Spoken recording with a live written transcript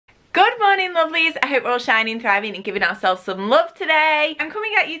morning, lovelies. I hope we're all shining, thriving and giving ourselves some love today. I'm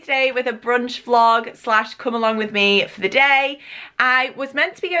coming at you today with a brunch vlog slash come along with me for the day. I was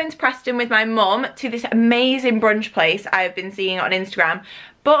meant to be going to Preston with my mum to this amazing brunch place I've been seeing on Instagram,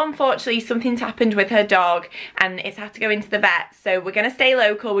 but unfortunately something's happened with her dog and it's had to go into the vet, so we're gonna stay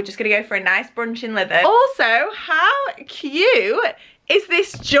local. We're just gonna go for a nice brunch in Lytham. Also, how cute is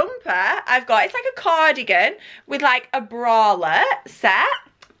this jumper I've got? It's like a cardigan with like a bralette set.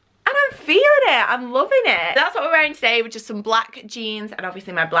 And I'm feeling it, I'm loving it. That's what we're wearing today, with just some black jeans and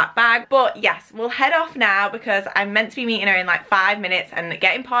obviously my black bag. But yes, we'll head off now because I'm meant to be meeting her in like 5 minutes, and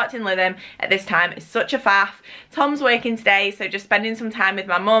getting parked in Lytham at this time is such a faff. Tom's working today, so just spending some time with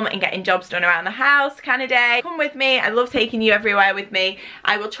my mum and getting jobs done around the house kind of day. Come with me, I love taking you everywhere with me.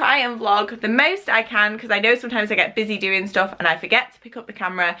 I will try and vlog the most I can because I know sometimes I get busy doing stuff and I forget to pick up the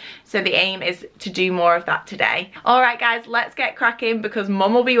camera, so the aim is to do more of that today. Alright guys, let's get cracking because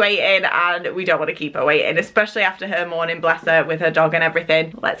mum will be waiting and we don't want to keep her waiting, especially after her morning, bless her, with her dog and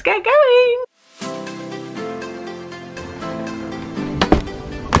everything. Let's get going.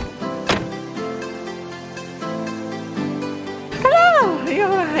 Hello, are you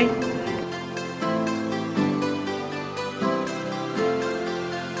alright?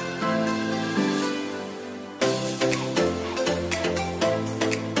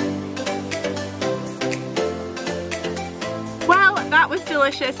 That was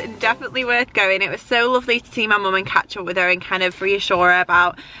delicious and definitely worth going. It was so lovely to see my mum and catch up with her and kind of reassure her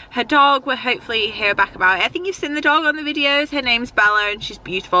about her dog. We'll hopefully hear back about it. I think you've seen the dog on the videos. Her name's Bella and she's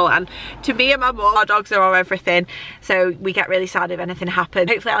beautiful, and to me and my mum, our dogs are our everything, so we get really sad if anything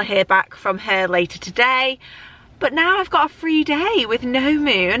happens. Hopefully I'll hear back from her later today. But now I've got a free day with no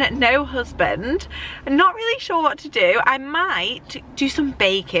moon, no husband. I'm not really sure what to do. I might do some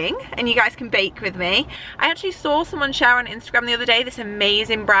baking and you guys can bake with me. I actually saw someone share on Instagram the other day this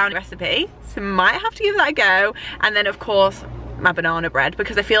amazing brownie recipe, so might have to give that a go. And then of course, my banana bread,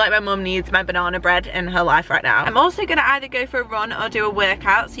 because I feel like my mum needs my banana bread in her life right now. I'm also gonna either go for a run or do a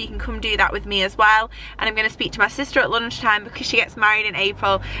workout, so you can come do that with me as well. And I'm gonna speak to my sister at lunchtime because she gets married in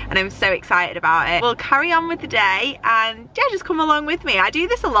April and I'm so excited about it. We'll carry on with the day and yeah, just come along with me. I do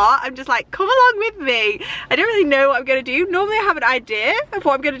this a lot. I'm just like, come along with me. I don't really know what I'm gonna do. Normally I have an idea of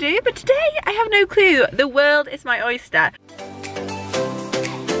what I'm gonna do, but today I have no clue. The world is my oyster.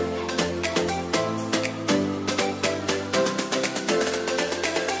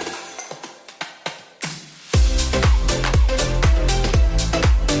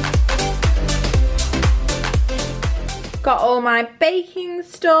 Got all my baking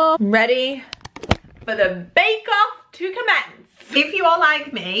stuff ready for the bake-off to commence. If you are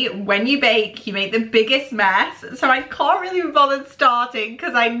like me, when you bake, you make the biggest mess, so I can't really be bothered starting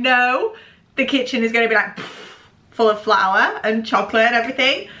because I know the kitchen is going to be like full of flour and chocolate and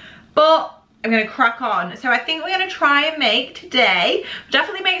everything, but I'm gonna crack on. So I think we're gonna try and make today,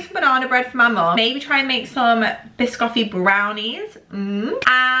 definitely make some banana bread for my mum, maybe try and make some biscoffy brownies,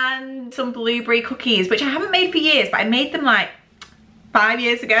 and some blueberry cookies, which I haven't made for years, but I made them like 5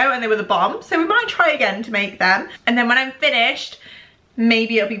 years ago and they were the bomb, so we might try again to make them. And then when I'm finished,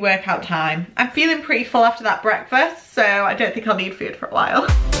 maybe it'll be workout time. I'm feeling pretty full after that breakfast, so I don't think I'll need food for a while.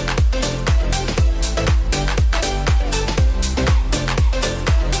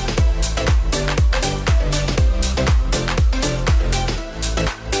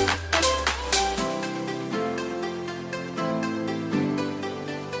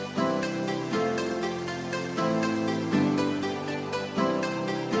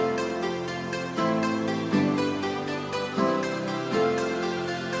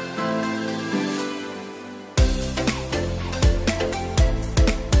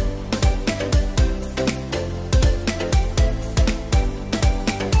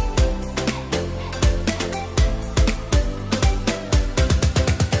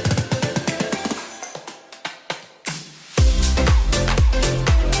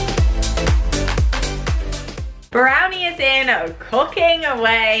 Brownie is in, cooking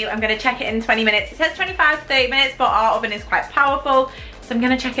away. I'm gonna check it in 20 minutes. It says 25 to 30 minutes, but our oven is quite powerful, so I'm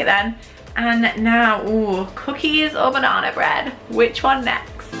gonna check it then. And now, ooh, cookies or banana bread? Which one next?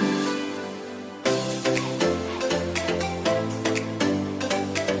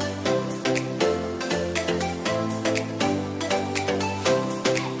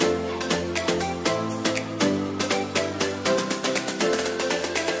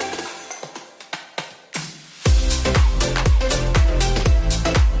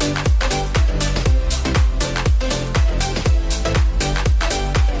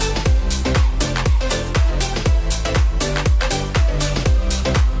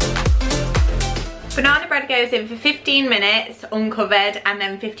 goes in for 15 minutes uncovered and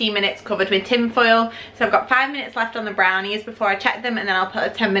then 15 minutes covered with tin foil. So I've got 5 minutes left on the brownies before I check them, and then I'll put a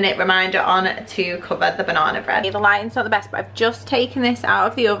 10-minute reminder on to cover the banana bread. The lighting's not the best, but I've just taken this out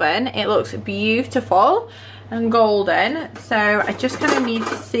of the oven. It looks beautiful and golden, so I just kind of need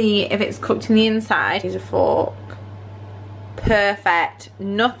to see if it's cooked in the inside. Use a fork. Perfect.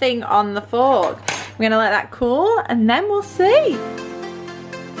 Nothing on the fork. I'm gonna let that cool and then we'll see.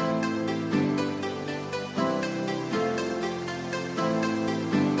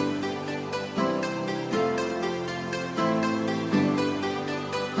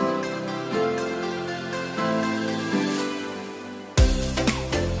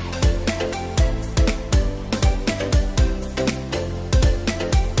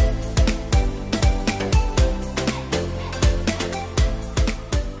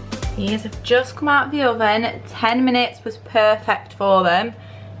 These have just come out of the oven. 10 minutes was perfect for them.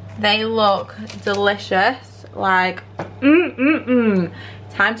 They look delicious. Like,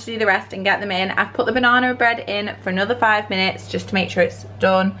 Time to do the rest and get them in. I've put the banana bread in for another 5 minutes just to make sure it's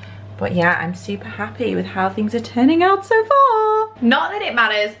done. But yeah, I'm super happy with how things are turning out so far. Not that it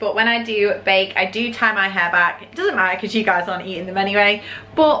matters, but when I do bake, I do tie my hair back. It doesn't matter because you guys aren't eating them anyway,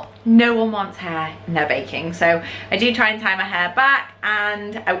 but no one wants hair in their baking. So I do try and tie my hair back,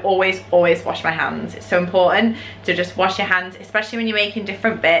 and I always wash my hands. It's so important to just wash your hands, especially when you're making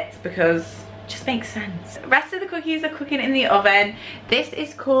different bits, because it just makes sense. The rest of the cookies are cooking in the oven. This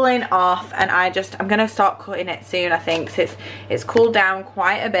is cooling off, and I'm gonna start cutting it soon, I think, so it's cooled down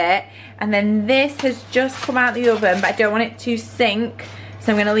quite a bit. And then this has just come out of the oven, but I don't want it to sink,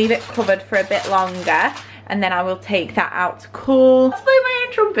 so I'm gonna leave it covered for a bit longer, and then I will take that out to cool. Let's blow my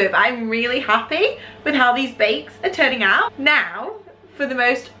own trumpet, but I'm really happy with how these bakes are turning out. Now, for the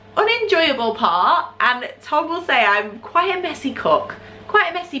most unenjoyable part, and Tom will say I'm quite a messy cook,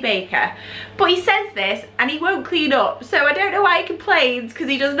 quite a messy baker, but he says this and he won't clean up, so I don't know why he complains, because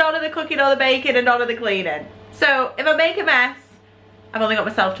he does none of the cooking or the baking and none of the cleaning. So if I make a mess, I've only got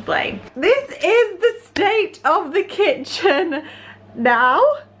myself to blame. This is the state of the kitchen now,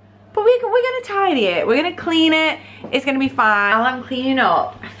 but we're gonna tidy it, we're gonna clean it, it's gonna be fine. While I'm cleaning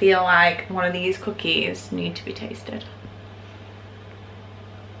up, I feel like one of these cookies need to be tasted.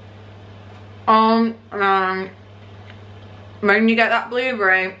 When you get that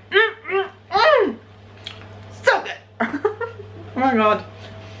blueberry, so good. Oh my god,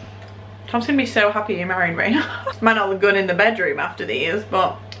 Tom's gonna be so happy you married me. Might not look good in the bedroom after these,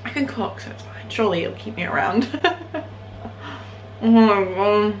 but I can cook, so it's fine. Surely he'll keep me around. Oh my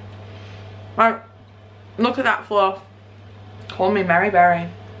god. Right, look at that fluff. Call me Mary Berry.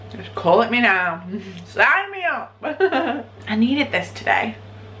 Just call it me now. Sign me up. I needed this today.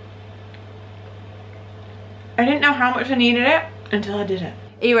 I didn't know how much I needed it until I did it.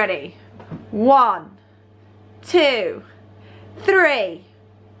 Are you ready? 1, 2, 3.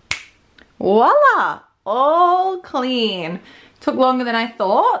 Voila! All clean. Took longer than I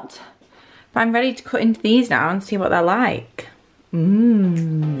thought, but I'm ready to cut into these now and see what they're like.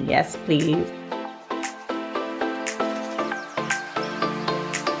 Yes please.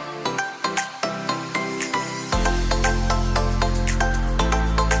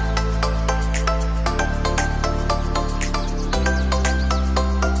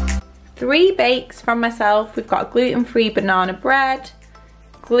 Three bakes from myself. We've got gluten-free banana bread,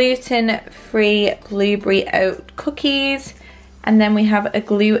 gluten-free blueberry oat cookies, and then we have a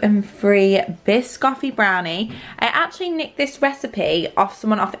gluten-free biscoffy brownie. I actually nicked this recipe off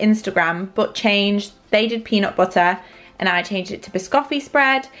someone off Instagram, but changed. They did peanut butter and I changed it to biscoffy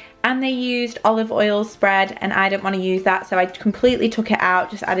spread, and they used olive oil spread, and I didn't want to use that, so I completely took it out,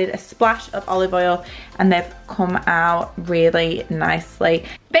 just added a splash of olive oil, and they've come out really nicely.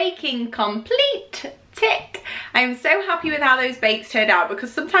 Baking complete. Tick. I'm so happy with how those bakes turned out,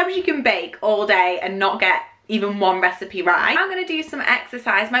 because sometimes you can bake all day and not get even one recipe right. I'm gonna do some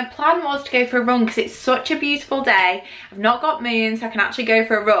exercise. My plan was to go for a run because it's such a beautiful day. I've not got moon, so I can actually go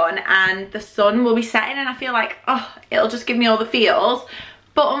for a run, and the sun will be setting, and I feel like, oh, it'll just give me all the feels.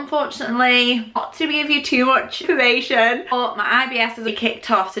 But unfortunately, not to give you too much information, but my IBS has kicked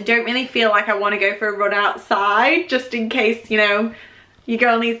off, so don't really feel like I want to go for a run outside, just in case, you know, your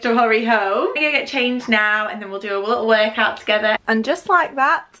girl needs to hurry home. I'm gonna get changed now, and then we'll do a little workout together. And just like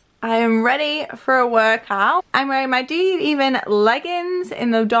that, I am ready for a workout. I'm wearing my Do You Even leggings in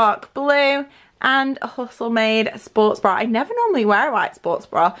the dark blue and a Hustle Made sports bra. I never normally wear a white sports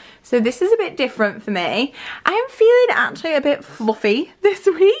bra, so this is a bit different for me. I am feeling actually a bit fluffy this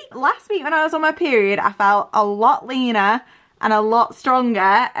week. Last week when I was on my period, I felt a lot leaner and a lot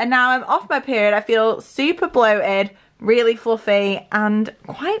stronger, and now I'm off my period, I feel super bloated, really fluffy and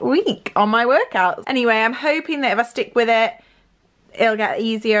quite weak on my workouts. Anyway, I'm hoping that if I stick with it, it'll get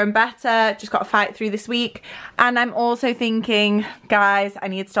easier and better. Just got to fight through this week. And I'm also thinking, guys, I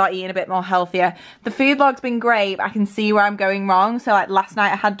need to start eating a bit more healthier. The food log's been great, but I can see where I'm going wrong. So like last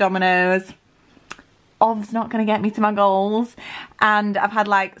night I had Domino's. Obviously not going to get me to my goals. And I've had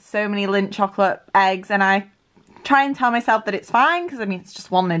like so many Lindt chocolate eggs, and I try and tell myself that it's fine because I mean it's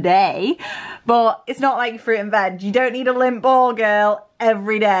just one a day, but it's not like fruit and veg. You don't need a Lindt ball, girl,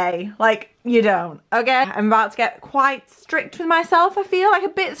 every day. Like, you don't, okay? I'm about to get quite strict with myself. I feel like a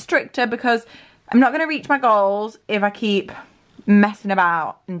bit stricter because I'm not going to reach my goals if I keep messing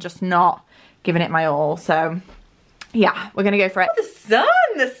about and just not giving it my all. So yeah, we're gonna go for it. Oh,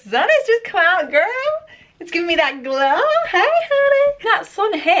 the sun has just come out, girl. It's giving me that glow. Hey honey, that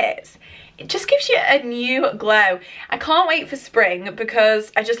sun hits, it just gives you a new glow. I can't wait for spring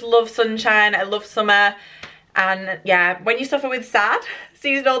because I just love sunshine, I love summer. And yeah, when you suffer with SAD,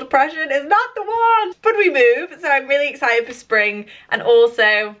 seasonal depression, is not the one. But we move, so I'm really excited for spring. And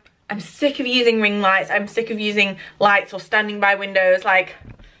also, I'm sick of using ring lights. I'm sick of using lights or standing by windows. Like,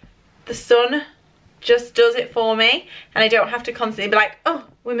 the sun just does it for me. And I don't have to constantly be like, oh,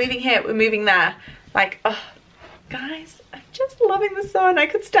 we're moving here, we're moving there. Like, oh, guys, I'm just loving the sun. I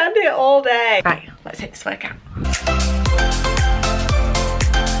could stand it all day. Right, let's hit this workout.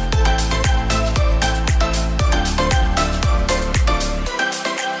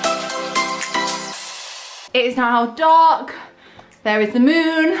 It is now dark. There is the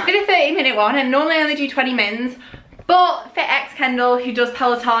moon. I did a 30-minute one, and normally I only do 20 mins, but Fit X Kendall, who does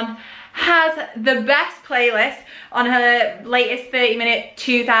Peloton, has the best playlist on her latest 30-minute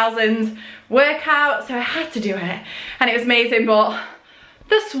 2000s workout, so I had to do it, and it was amazing. But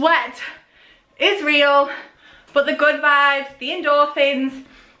the sweat is real, but the good vibes, the endorphins,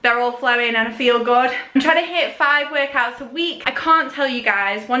 they're all flowing and I feel good. I'm trying to hit 5 workouts a week. I can't tell you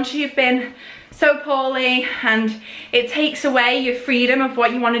guys, once you've been so poorly and it takes away your freedom of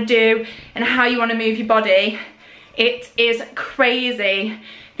what you want to do and how you want to move your body, it is crazy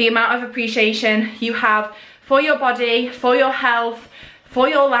the amount of appreciation you have for your body, for your health, for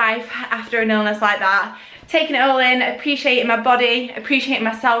your life after an illness like that. Taking it all in, appreciating my body, appreciating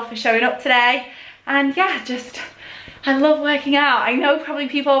myself for showing up today. And yeah, just, I love working out. I know probably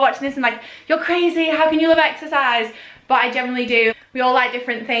people are watching this and like, you're crazy, how can you love exercise? But I generally do. We all like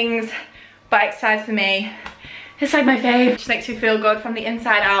different things, but exercise for me, it's like my fave. It just makes me feel good from the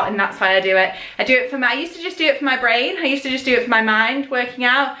inside out, and that's why I do it. I do it for my, I used to just do it for my brain. I used to just do it for my mind, working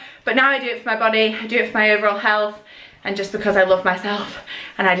out. But now I do it for my body. I do it for my overall health, and just because I love myself,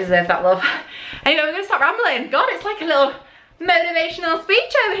 and I deserve that love. Anyway, we're gonna stop rambling. God, it's like a little motivational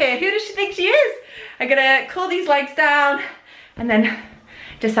speech over here. Who does she think she is? I'm gonna cool these legs down, and then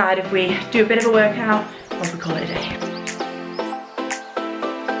decide if we do a bit of a workout or if we call it a day.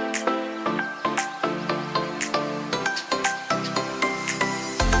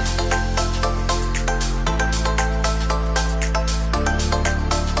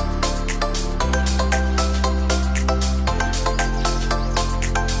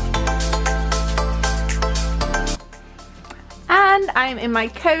 I'm in my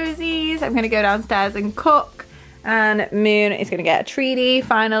cozies. I'm gonna go downstairs and cook, and Moon is gonna get a treaty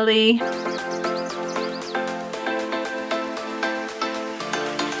finally.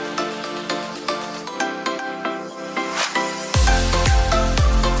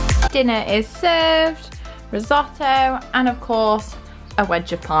 Dinner is served, risotto, and of course a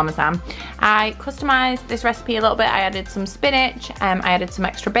wedge of parmesan. I customized this recipe a little bit. I added some spinach, I added some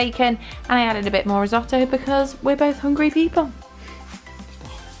extra bacon, and I added a bit more risotto because we're both hungry people.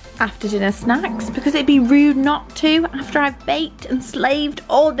 After dinner snacks, because it'd be rude not to after I've baked and slaved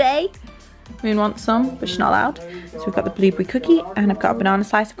all day. Moon wants some, but she's not allowed. So we've got the blueberry cookie, and I've got a banana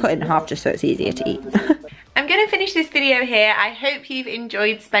slice. I've cut it in half just so it's easier to eat. I'm gonna finish this video here. I hope you've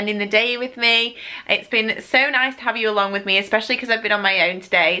enjoyed spending the day with me. It's been so nice to have you along with me, especially because I've been on my own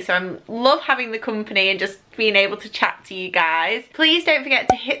today. So I love having the company and just being able to chat to you guys. Please don't forget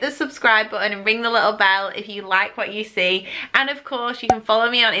to hit the subscribe button and ring the little bell if you like what you see. And of course, you can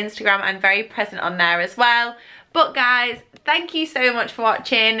follow me on Instagram. I'm very present on there as well. But guys, thank you so much for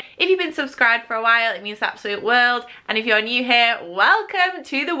watching. If you've been subscribed for a while, it means the absolute world. And if you're new here, welcome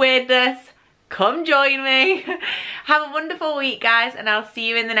to the weirdness. Come join me. Have a wonderful week, guys, and I'll see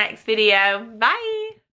you in the next video. Bye.